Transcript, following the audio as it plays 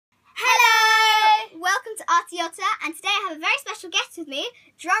Arty Otter, and today I have a very special guest with me.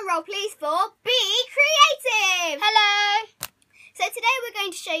 Drum roll please for BeCreative! Hello! So today we're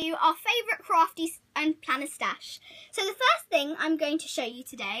going to show you our favourite crafty and planner stash. So the first thing I'm going to show you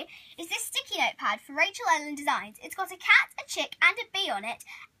today is this sticky notepad from Rachel Ellen Designs. It's got a cat, a chick and a bee on it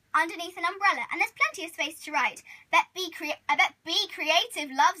underneath an umbrella, and there's plenty of space to write. I bet BeCreative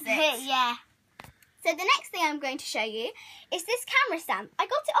loves it. Yeah. So the next thing I'm going to show you is this camera stamp. I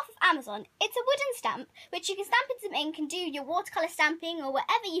got it off of Amazon. It's a wooden stamp which you can stamp in some ink and do your watercolour stamping or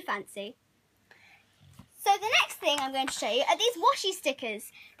whatever you fancy. So the next thing I'm going to show you are these washi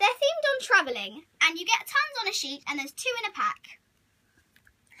stickers. They're themed on travelling, and you get tons on a sheet and there's 2 in a pack.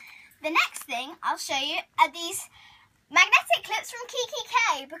 The next thing I'll show you are these magnetic clips from Kiki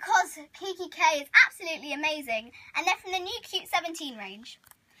K, because Kiki K is absolutely amazing, and they're from the new Cute 17 range.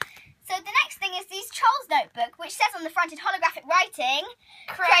 So the next thing is this Trolls notebook, which says on the front in holographic writing,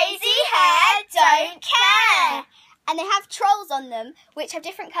 "Crazy hair, don't care." And they have trolls on them, which have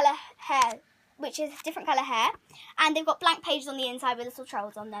different colour hair, and they've got blank pages on the inside with little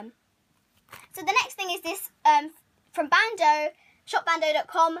trolls on them. So the next thing is this from Bando,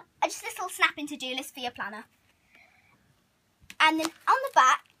 shopbando.com, just this little snap-in to-do list for your planner. And then on the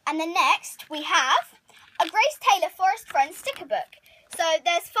back, and then next we have a Grace Taylor Forest Friends sticker book. So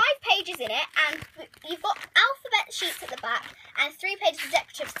there's 5 pages in it, and you've got alphabet sheets at the back and 3 pages of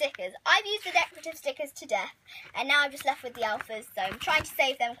decorative stickers. I've used the decorative stickers to death, and now I'm just left with the alphas, so I'm trying to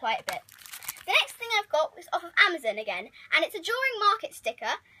save them quite a bit. The next thing I've got is off of Amazon again, and it's a Drawing Market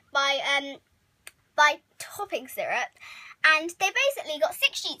sticker by Topping Syrup, and they basically got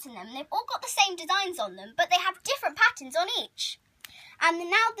 6 sheets in them. They've all got the same designs on them, but they have different patterns on each. And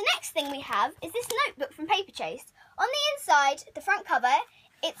now the next thing we have is this notebook from Paper Chase. On the inside, the front cover,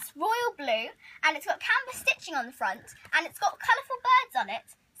 it's royal blue, and it's got canvas stitching on the front, and it's got colourful birds on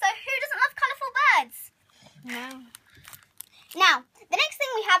it. So who doesn't love colourful birds? No. Now, the next thing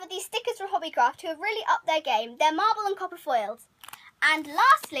we have are these stickers from Hobbycraft, who have really upped their game. They're marble and copper foiled. And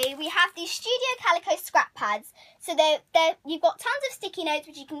lastly, we have these Studio Calico scrap pads. So you've got tons of sticky notes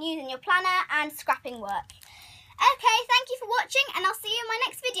which you can use in your planner and scrapping work. Okay, thank you for watching, and I'll see you in my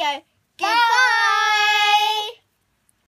next video. Goodbye!